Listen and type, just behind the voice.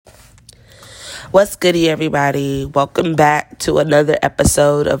What's goody, everybody? Welcome back to another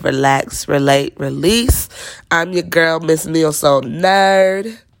episode of Relax, Relate, Release. I'm your girl, Miss Neil Soul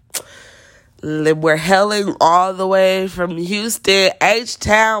Nerd. We're hailing all the way from Houston,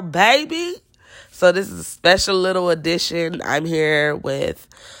 H-Town, baby. So this is a special little edition. I'm here with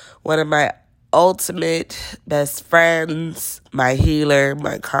one of my ultimate best friends, my healer,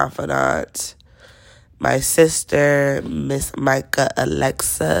 my confidant, my sister, Miss Micah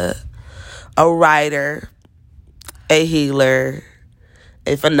Alexa, a writer, a healer,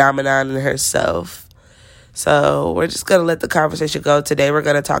 a phenomenon in herself. So we're just going to let the conversation go. Today we're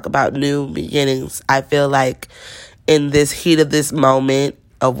going to talk about new beginnings. I feel like in this heat of this moment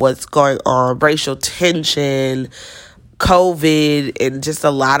of what's going on, racial tension, COVID, and just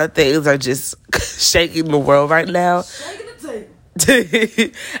a lot of things are just shaking the world right now.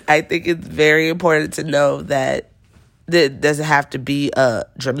 I think it's very important to know that it doesn't have to be a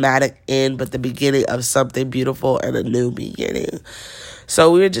dramatic end, but the beginning of something beautiful and a new beginning.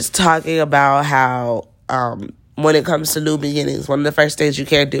 So we were just talking about how when it comes to new beginnings, one of the first things you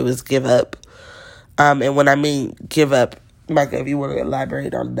can't do is give up. And when I mean give up, Micah, if you want to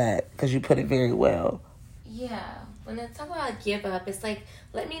elaborate on that, because you put it very well. Yeah, when I talk about give up, it's like,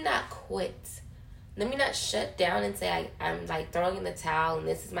 let me not quit. Let me not shut down and say I'm like throwing in the towel and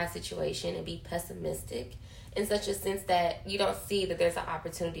this is my situation and be pessimistic in such a sense that you don't see that there's an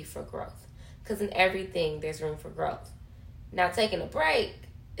opportunity for growth. Because in everything, there's room for growth. Now, taking a break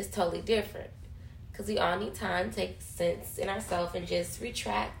is totally different. Because we all need time to take sense in ourselves and just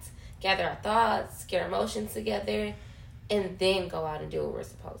retract, gather our thoughts, get our emotions together, and then go out and do what we're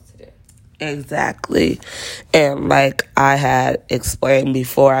supposed to do. Exactly. And like I had explained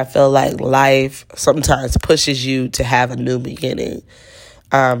before, I feel like life sometimes pushes you to have a new beginning.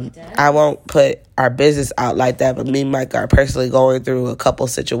 I won't put our business out like that, but me and Mike are personally going through a couple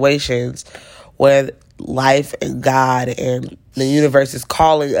situations where life and God and the universe is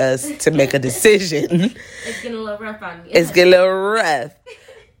calling us to make a decision. It's getting a little rough on you. It's getting a little rough.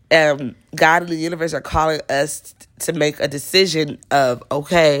 God and the universe are calling us to make a decision of,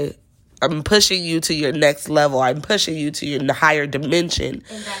 okay, I'm pushing you to your next level. I'm pushing you to your higher dimension.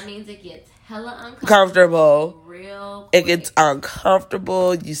 And that means it gets hella uncomfortable. Real quick. It gets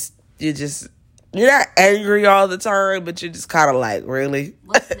uncomfortable. You're not angry all the time, but you're just kind of like, really?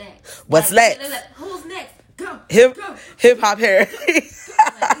 What's next? What's next? Who's next? Go. Hip hop hair.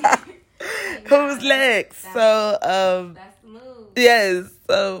 Who's next? So, that's the move. Yes.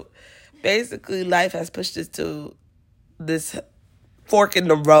 So basically, life has pushed us to this fork in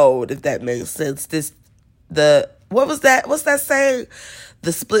the road, if that makes sense. What was that? What's that saying?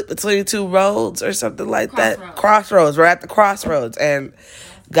 The split between two roads or something like that. Crossroads. We're at the crossroads, and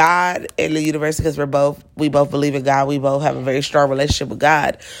God and the universe, because we both believe in God. We both have a very strong relationship with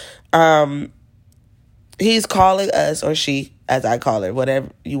God. He's calling us, or she, as I call her, whatever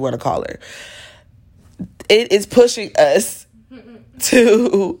you want to call her. It is pushing us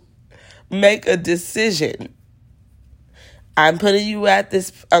to make a decision. I'm putting you at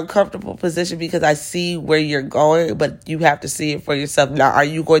this uncomfortable position because I see where you're going, but you have to see it for yourself. Now, are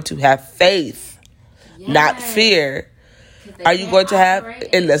you going to have faith, not fear? Are you going to have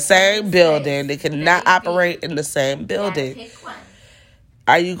in the same building? They cannot operate in the same building.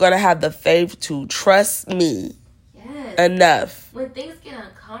 Are you going to have the faith to trust me enough? When things get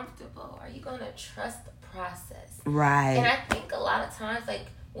uncomfortable, are you going to trust the process? Right. And I think a lot of times, like,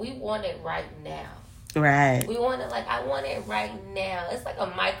 we want it right now. Right. We want it, like, I want it right now. It's like a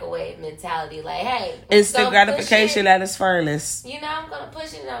microwave mentality. Like, hey. Instant gratification at its finest. You know, I'm going to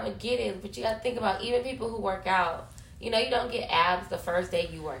push it and I'm going to get it. But you got to think about even people who work out. You know, you don't get abs the first day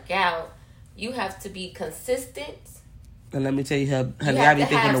you work out. You have to be consistent. And let me tell you, honey, I be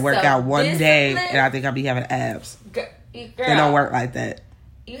thinking to work out one day, and I think I'll be having abs. Girl, it don't work like that.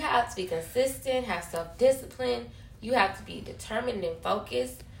 You have to be consistent, have self-discipline. You have to be determined and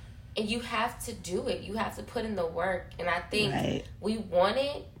focused. And you have to do it. You have to put in the work. And I think we want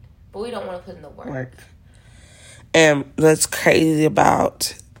it, but we don't want to put in the work. And what's crazy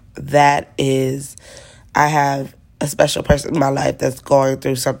about that is I have a special person in my life that's going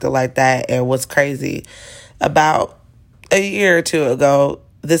through something like that. And what's crazy, about a year or two ago,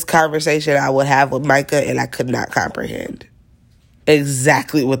 this conversation I would have with Micah, and I could not comprehend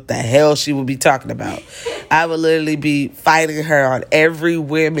exactly what the hell she would be talking about. I would literally be fighting her on every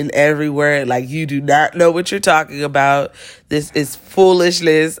whim and every word. Like, you do not know what you're talking about. This is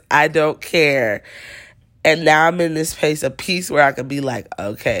foolishness. I don't care. And now I'm in this space of peace where I could be like,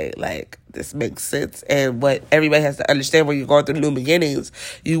 okay, like, this makes sense. And what everybody has to understand when you're going through new beginnings,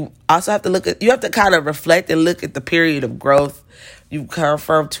 you also have to you have to kind of reflect and look at the period of growth you come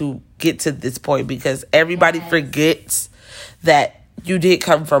from to get to this point, because everybody forgets that you did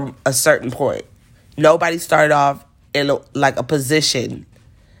come from a certain point. Nobody started off in a position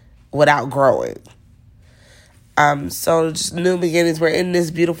without growing. So just new beginnings. We're in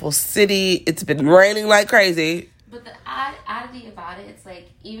this beautiful city. It's been raining like crazy. But the oddity about it, it's like,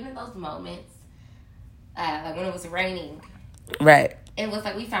 even in those moments, like when it was raining, right? It was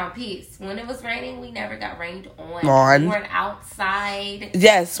like we found peace. When it was raining, we never got rained on. We weren't outside.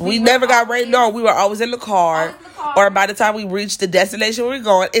 Yes, we never got rained on. We were always in the car. Or by the time we reached the destination we were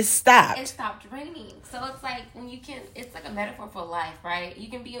going, it stopped. It stopped raining. So it's like it's like a metaphor for life, right? You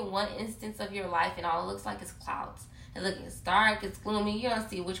can be in one instance of your life and all it looks like is clouds. It's dark, it's gloomy, you don't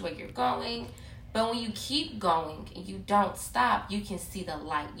see which way you're going. But when you keep going and you don't stop, you can see the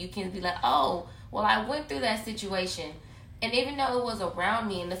light. You can be like, oh, well, I went through that situation. And even though it was around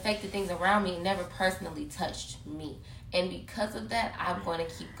me and affected things around me, it never personally touched me. And because of that, I'm going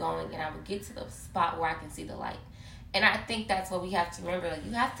to keep going and I will get to the spot where I can see the light. And I think that's what we have to remember. Like,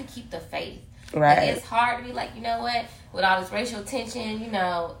 you have to keep the faith. Right. Like, it's hard to be like, you know what, with all this racial tension,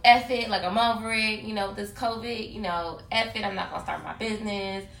 F it, like I'm over it, with this COVID, F it, I'm not going to start my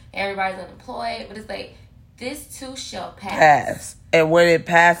business. Everybody's unemployed. But it's like, this too shall pass. And when it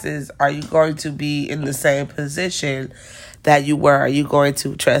passes, are you going to be in the same position that you were? Are you going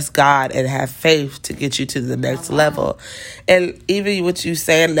to trust God and have faith to get you to the next level? And even with you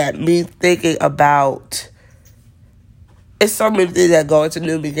saying that, me thinking about, it's so many things that go into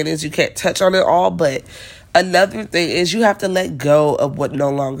new beginnings. You can't touch on it all, but another thing is you have to let go of what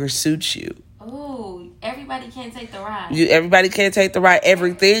no longer suits you. Oh, everybody can't take the ride. Everybody can't take the ride.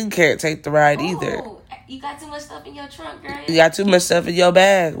 Everything can't take the ride either. You got too much stuff in your trunk, girl. You got too much stuff in your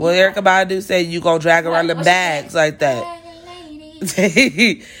bag. Well, Erykah Badu said you gonna drag around the bags like that.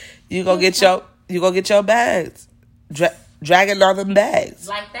 you gonna get your bags, dragging all them bags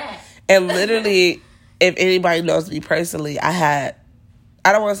like that. And literally, if anybody knows me personally, I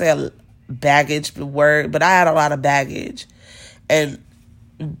don't want to say a baggage word, but I had a lot of baggage. And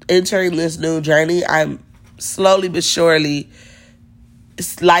entering this new journey, I'm slowly but surely,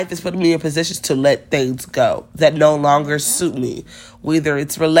 life is putting me in positions to let things go that no longer suit me. Whether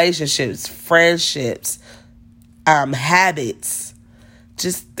it's relationships, friendships, habits,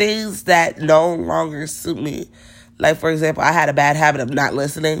 just things that no longer suit me. Like, for example, I had a bad habit of not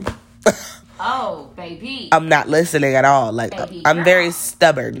listening. Oh, baby. I'm not listening at all. Like, I'm very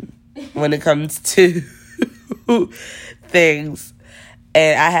stubborn when it comes to things.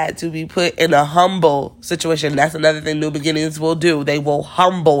 And I had to be put in a humble situation. That's another thing new beginnings will do. They will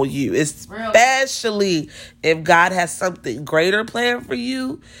humble you. Especially if God has something greater planned for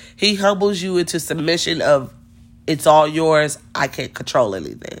you. He humbles you into submission of, it's all yours. I can't control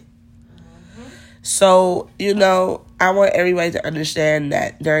anything. So, I want everybody to understand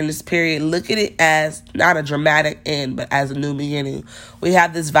that during this period, look at it as not a dramatic end, but as a new beginning. We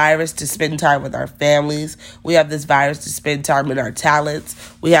have this virus to spend time with our families. We have this virus to spend time in our talents.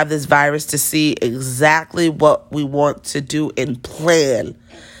 We have this virus to see exactly what we want to do and plan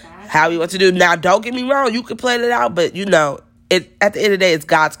how we want to do. Now, don't get me wrong. You can plan it out, but, at the end of the day, it's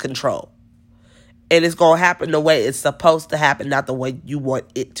God's control. And it's going to happen the way it's supposed to happen, not the way you want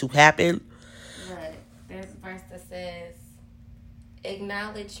it to happen. There's a verse that says,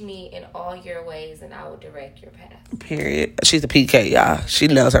 acknowledge me in all your ways and I will direct your path. Period. She's a PK, y'all. She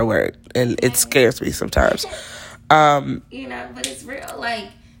knows her word. And it scares me sometimes. But it's real. Like,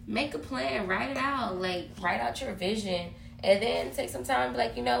 make a plan. Write it out. Like, write out your vision. And then take some time and be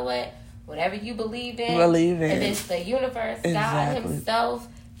like, you know what? Whatever you believe in. If it's the universe, exactly. God himself,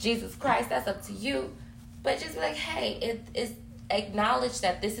 Jesus Christ, that's up to you. But just be like, hey, it's acknowledge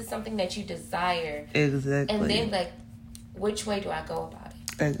that this is something that you desire. Exactly. And then, like, which way do I go about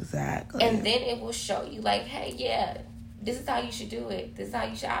it? Exactly. And then it will show you, like, hey, yeah, this is how you should do it. This is how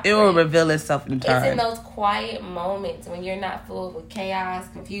you should operate. It will reveal itself in time. It's in those quiet moments when you're not full with chaos,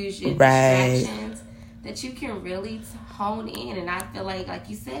 confusion, distractions, that you can really hone in. And I feel like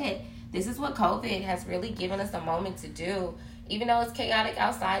you said, this is what COVID has really given us a moment to do. Even though it's chaotic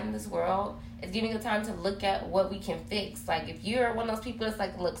outside in this world, it's giving us time to look at what we can fix. Like, if you're one of those people that's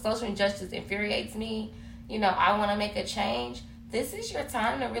like, look, social injustice infuriates me, I want to make a change. This is your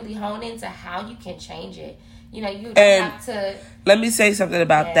time to really hone into how you can change it. You don't have to. Let me say something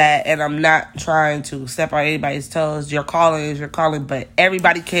about that, and I'm not trying to step on anybody's toes. Your calling is your calling, but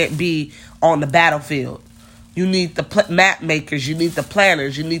everybody can't be on the battlefield. You need the map makers. You need the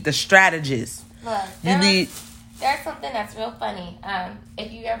planners. You need the strategists. Look, there's something that's real funny.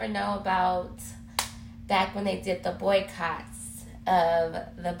 If you ever know about back when they did the boycotts of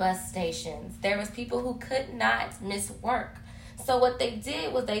the bus stations, there was people who could not miss work. So So what they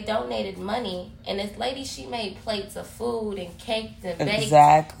did was they donated money, and this lady, she made plates of food and cakes and baked.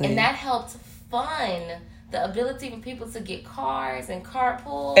 Exactly. And that helped fund the ability for people to get cars and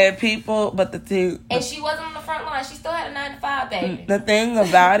carpool. And people, but the thing... And she wasn't on the front line. She still had a 9-to-5, baby. The thing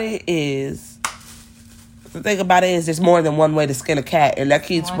about it is... there's more than one way to skin a cat, and that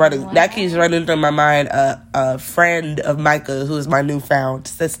keeps running through my mind. A friend of Micah, who is my newfound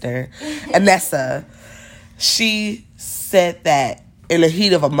sister, Anessa, she said that in the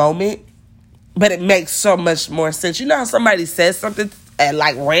heat of a moment, but it makes so much more sense. You know how somebody says something and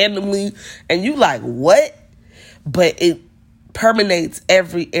like randomly, and you like, what? But it permeates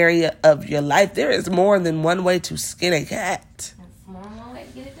every area of your life. There is more than one way to skin a cat.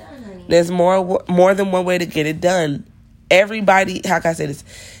 There's more than one way to get it done. Everybody, how can I say this?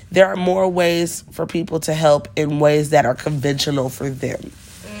 There are more ways for people to help in ways that are conventional for them.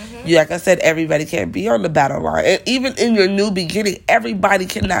 Mm-hmm. Like I said, everybody can't be on the battle line. And even in your new beginning, everybody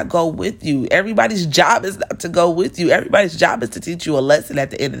cannot go with you. Everybody's job is not to go with you. Everybody's job is to teach you a lesson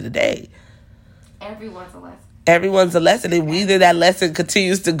at the end of the day. Everyone's a lesson. Everyone's a lesson. And either that lesson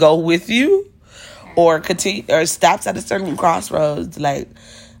continues to go with you or stops at a certain crossroads. Like...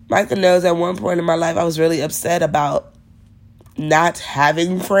 Micah knows at one point in my life I was really upset about not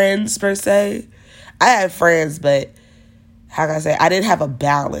having friends, per se. I had friends, but how can I say? I didn't have a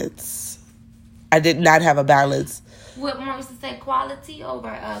balance. I did not have a balance. What Mom used to say, quality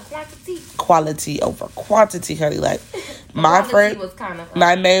over quantity? Quality over quantity, honey. Like,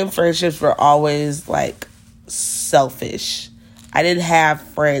 my main friendships were always, like, selfish. I didn't have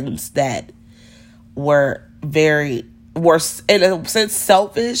friends that were in a sense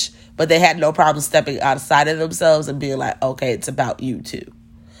selfish, but they had no problem stepping outside of themselves and being like, okay, it's about you too.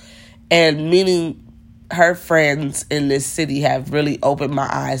 And meaning her friends in this city have really opened my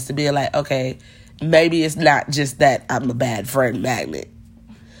eyes to being like, okay, maybe it's not just that I'm a bad friend magnet.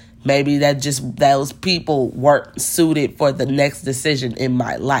 Maybe that just those people weren't suited for the next decision in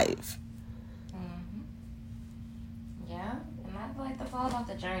my life. Mm-hmm. Yeah, and I feel like that's all about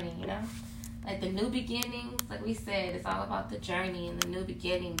the journey, you know? Like the new beginnings, like we said, it's all about the journey and the new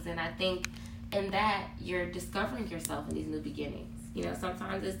beginnings. And I think in that, you're discovering yourself in these new beginnings. You know,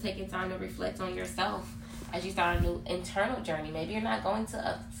 sometimes it's taking time to reflect on yourself as you start a new internal journey. Maybe you're not going to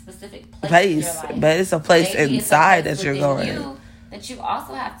a specific place in your life, but it's a place inside that you're going. That you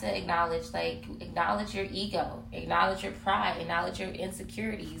also have to acknowledge your ego, acknowledge your pride, acknowledge your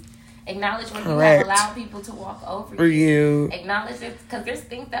insecurities. Acknowledge when you have allowed people to walk over you. Acknowledge it, because there's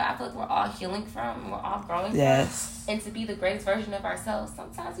things that I feel like we're all healing from, and we're all growing from. And to be the greatest version of ourselves,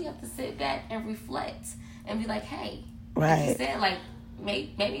 sometimes we have to sit back and reflect and be like, hey, like you said, like,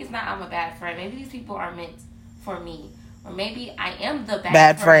 maybe it's not I'm a bad friend. Maybe these people are meant for me. Or maybe I am the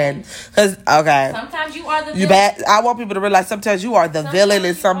bad friend. Because, okay. Sometimes you are the villain. I want people to realize sometimes you are the villain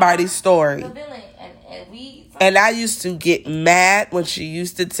in somebody's story. The villain. And I used to get mad when she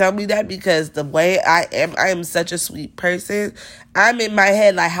used to tell me that, because the way I am such a sweet person. I'm in my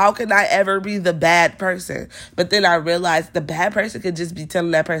head like, how can I ever be the bad person? But then I realized the bad person could just be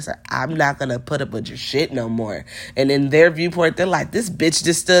telling that person, I'm not going to put up with your shit no more. And in their viewpoint, they're like, this bitch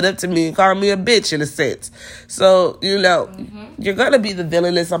just stood up to me and called me a bitch in a sense. So, you know, you're going to be the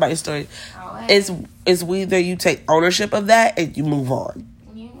villain in somebody's story. It's either you take ownership of that and you move on.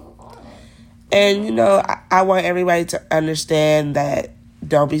 And, you know, I want everybody to understand that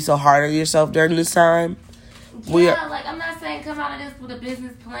don't be so hard on yourself during this time. Like, I'm not saying come out of this with a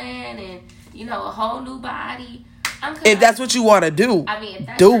business plan and, you know, a whole new body. If that's what you want to do, I mean, if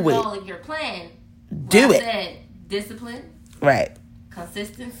that's your goal of your plan, do it. Said, discipline. Right.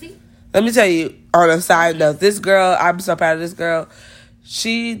 Consistency. Let me tell you, on a side note, this girl, I'm so proud of this girl.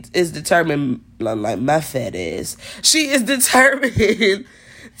 She is determined, like my fat is. She is determined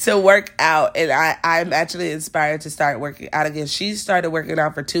to work out, and I'm actually inspired to start working out again. She started working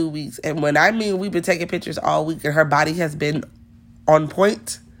out for 2 weeks, and when I mean we've been taking pictures all week, and her body has been on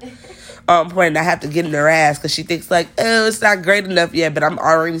point. And I have to get in her ass because she thinks like, oh, it's not great enough yet, but I'm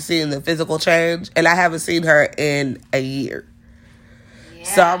already seeing the physical change, and I haven't seen her in a year. Yeah,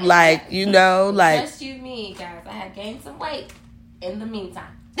 so I'm like, you know, like, just you, me, guys. I had gained some weight in the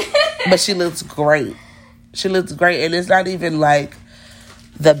meantime, but she looks great. She looks great, and it's not even like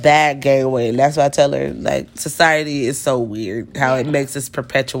the bad gain weight. And that's why I tell her, like, society is so weird how it makes us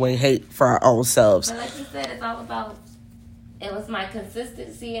perpetuate hate for our own selves. But like you said, it's all about, it was my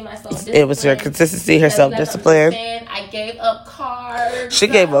consistency and my self-discipline. It was her consistency, her self-discipline. I gave up carbs. She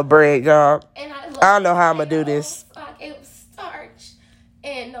gave up bread, y'all. And I don't know how I'm going to do this. It was starch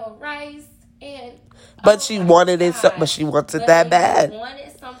and no rice. But she wanted it, but she wanted that bad. She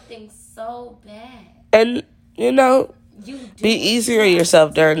wanted something so bad. And, you know, Be easy on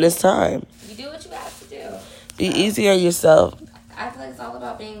yourself during this time. You do what you have to do. Be easy on yourself. I feel like it's all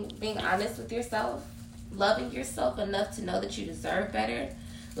about being honest with yourself, loving yourself enough to know that you deserve better,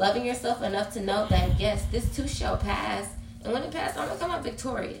 loving yourself enough to know that, yes, this too shall pass. And when it passes, I'm going to come out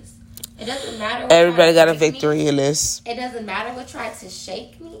victorious. It doesn't matter what Everybody got a victory in this. It doesn't matter what tried to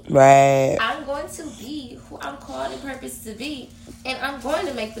shake me. Right. I'm going to be who I'm called and purposed to be. And I'm going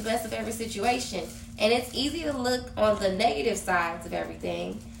to make the best of every situation. And it's easy to look on the negative sides of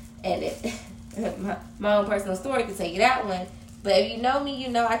everything. And my own personal story can tell you that one. But if you know me, you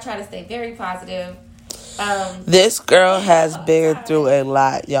know I try to stay very positive. This girl has been through a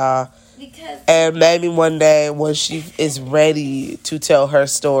lot, y'all. And maybe one day when she is ready to tell her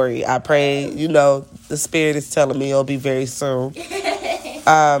story, I pray, the Spirit is telling me it'll be very soon.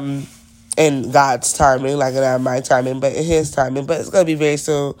 In God's timing, like not my timing, but in His timing. But it's going to be very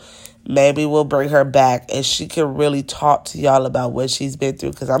soon. Maybe we'll bring her back and she can really talk to y'all about what she's been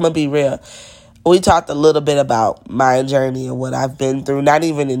through. Because I'm going to be real. We talked a little bit about my journey and what I've been through. Not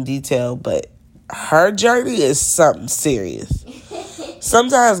even in detail, but her journey is something serious.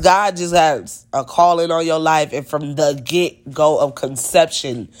 Sometimes God just has a calling on your life, and from the get-go of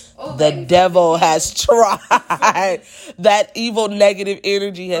conception, the devil has tried. That evil negative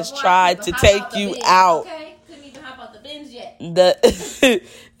energy has tried to take you out. Okay, couldn't even hop out the bins yet.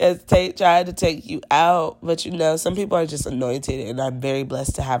 Has tried to take you out. But some people are just anointed, and I'm very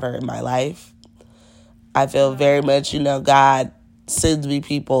blessed to have her in my life. I feel very much, God sends me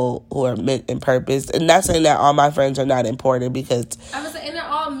people who are meant and purpose. And not saying that all my friends are not important, because I was saying they're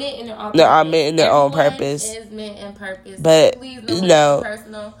all meant in their own purpose. They're all meant in their own purpose. Everyone is meant in purpose. But, please don't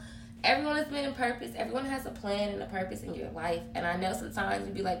personal. Everyone is meant in purpose. Everyone has a plan and a purpose in your life. And I know sometimes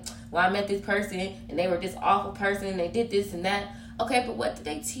you'd be like, well, I met this person and they were this awful person and they did this and that. Okay, but what did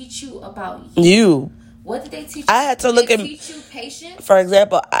they teach you about you? What did they teach you? I had to look at... teach you patience? For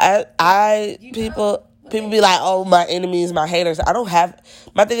example, People be like, oh, my enemies, my haters.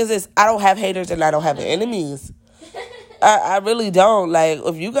 My thing is this, I don't have haters and I don't have enemies. I really don't. Like,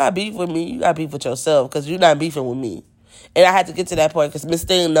 if you got beef with me, you got beef with yourself, because you're not beefing with me. And I had to get to that point because Miss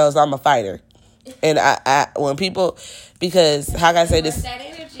Thing knows I'm a fighter. And because how can I say this?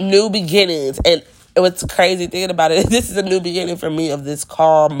 New beginnings. And what's crazy thinking about it, this is a new beginning for me of this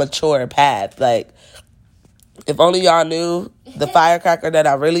calm, mature path. Like, if only y'all knew the firecracker that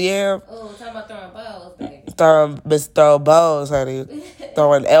I really am. Oh, talking about throwing bows, baby. Throwing bows, honey.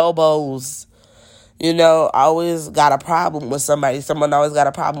 Throwing elbows. I always got a problem with somebody. Someone always got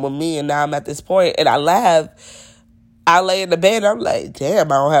a problem with me. And now I'm at this point and I laugh. I lay in the bed and I'm like,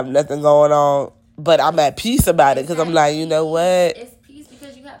 damn, I don't have nothing going on. But I'm at peace about it because I'm like, you know what? It's peace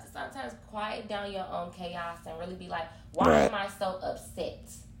because you have to sometimes quiet down your own chaos and really be like, why am I so upset?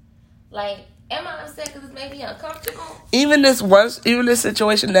 Like, am I upset because it's made me uncomfortable? Even this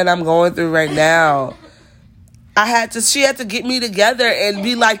situation that I'm going through right now, she had to get me together and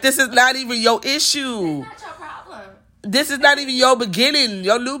be like, this is not even your issue. It's not your problem. This is not even your beginning.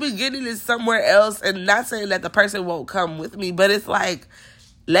 Your new beginning is somewhere else. And not saying that the person won't come with me, but it's like,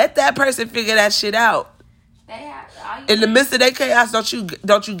 let that person figure that shit out. In the midst of their chaos,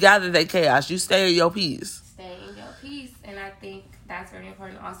 don't you gather their chaos. You stay in your peace. Stay in your peace. And I think that's very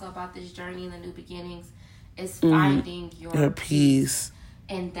important also about this journey in the new beginnings is finding your peace.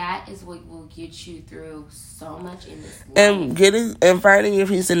 And that is what will get you through so much in this life. And finding your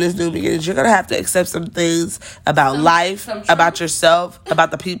peace in this new beginnings, you're going to have to accept some things about life, about yourself,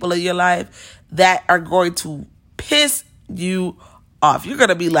 about the people in your life that are going to piss you off. You're going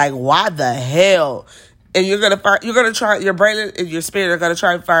to be like, why the hell? And your brain and your spirit are going to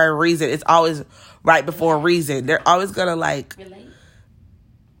try and find a reason. It's always right before reason. They're always going to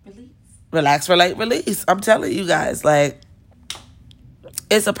relax, relate, release. I'm telling you guys, like,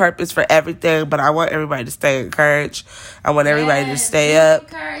 it's a purpose for everything, but I want everybody to stay encouraged. I want everybody to stay up.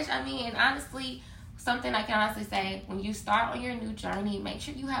 Encouraged. I mean, and honestly, something I can honestly say, when you start on your new journey, make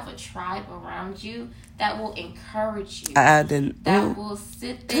sure you have a tribe around you that will encourage you. That will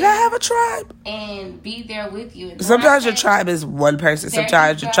sit there. Did I have a tribe? And be there with you. And sometimes your tribe is one person.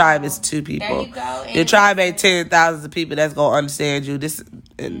 Sometimes your tribe is two people. There you go. Your tribe ain't 10,000 of people that's going to understand you.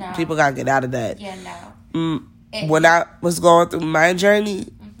 People got to get out of that. Yeah, no. When I was going through my journey,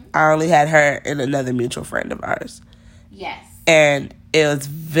 I only had her and another mutual friend of ours. Yes. And it was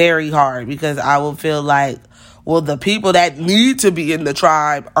very hard because I would feel like, well, the people that need to be in the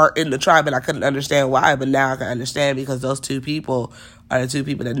tribe are in the tribe, and I couldn't understand why, but now I can understand because those two people are the two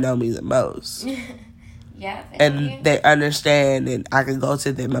people that know me the most. Yeah. And they understand, and I can go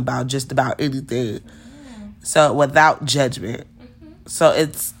to them about just about anything. So without judgment. So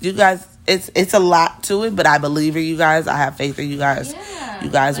it's, you guys, it's a lot to it, but I believe in you guys. I have faith in you guys. Yeah. You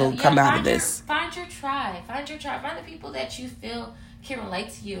guys will come out of this. Find your tribe. Find the people that you feel can relate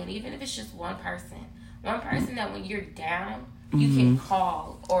to you, and even if it's just one person that when you're down, you can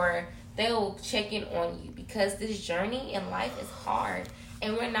call, or they'll check in on you, because this journey in life is hard,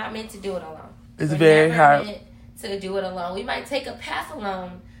 and we're not meant to do it alone. It's very hard meant to do it alone. We might take a path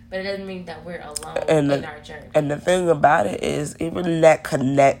alone, but it doesn't mean that we're alone in our journey. And the thing about it is, even that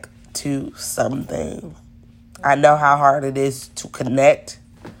connect to something. I know how hard it is to connect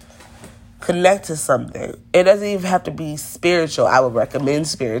to something. It doesn't even have to be spiritual. I would recommend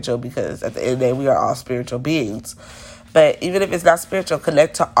spiritual, because at the end of the day, we are all spiritual beings. But even if it's not spiritual,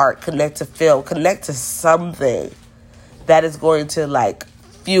 connect to art, connect to film, connect to something that is going to, like,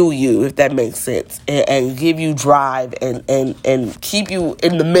 fuel you, if that makes sense, and give you drive and keep you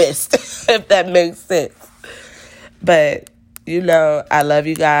in the mist, if that makes sense. But, I love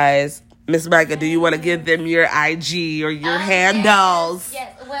you guys. Miss Micah, do you want to give them your IG or your handles?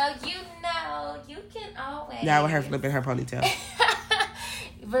 Yes. Well, you can always. Now with her flipping her ponytail.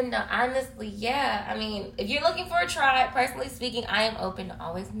 But no, honestly, yeah. I mean, if you're looking for a tribe, personally speaking, I am open to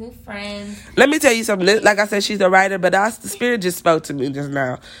always new friends. Let me tell you something. Like I said, she's a writer, but the spirit just spoke to me just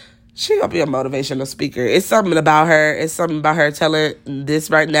now. She gonna be a motivational speaker. It's something about her. It's something about her telling this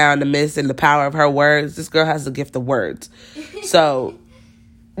right now in the midst and the power of her words. This girl has the gift of words. So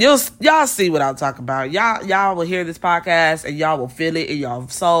y'all see what I'm talking about. Y'all will hear this podcast and y'all will feel it in y'all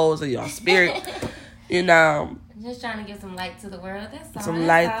souls and y'all spirit. Just trying to give some light to the world. That's all. Some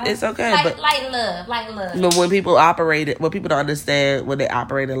light. It's okay. Light love. But when people what people don't understand, when they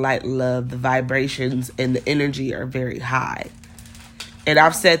operate in light and love, the vibrations and the energy are very high. And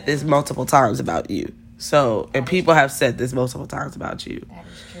I've said this multiple times about you. So, and people have said this multiple times about you. That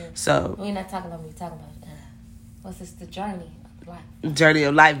is true. So we're not talking about me. We're talking about what's this? The journey of life. Journey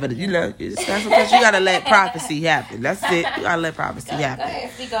of life, but sometimes you gotta let prophecy happen. That's it. You gotta let prophecy happen. Go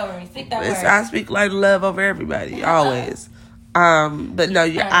ahead, speak over me. Speak that word. I speak light and love over everybody, always. But no,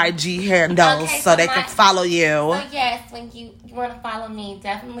 your IG handles, so they can follow you. So yes, when you want to follow me,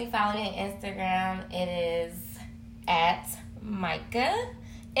 definitely follow me on Instagram. It is at Micah,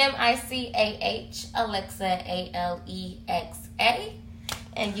 MICAH, Alexa, ALEXA.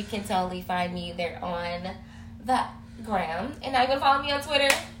 And you can totally find me there on the gram. And now you're gonna follow me on Twitter.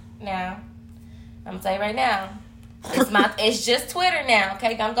 Now, I'm gonna tell you right now, it's just Twitter now.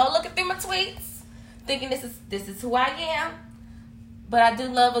 Okay, don't go looking through my tweets thinking this is who I am. But I do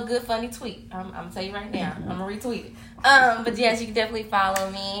love a good funny tweet. I'm gonna tell you right now. I'm gonna retweet it. But yes, you can definitely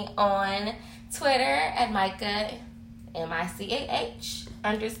follow me on Twitter at Micah, MICAH _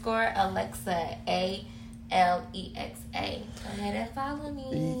 Alexa, ALEXA. Go ahead and follow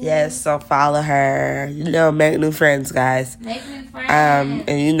me. Yes, so follow her. Make new friends, guys. Make new friends.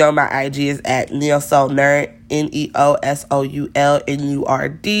 And my IG is at NeoSoulNerd,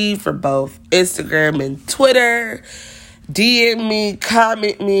 NeoSoulNurd for both Instagram and Twitter. DM me,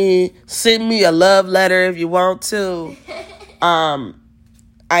 comment me, send me a love letter if you want to. I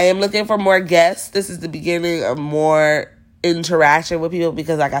am looking for more guests. This is the beginning of more interaction with people,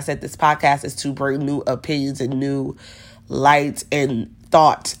 because like I said, this podcast is to bring new opinions and new light and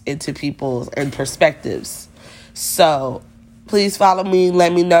thought into people's and perspectives. So please follow me.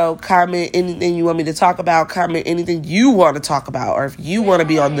 Let me know. Comment anything you want me to talk about. Comment anything you want to talk about, or if you want to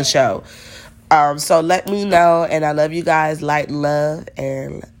be on the show. So let me know. And I love you guys. Light and love.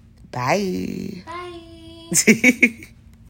 And bye. Bye.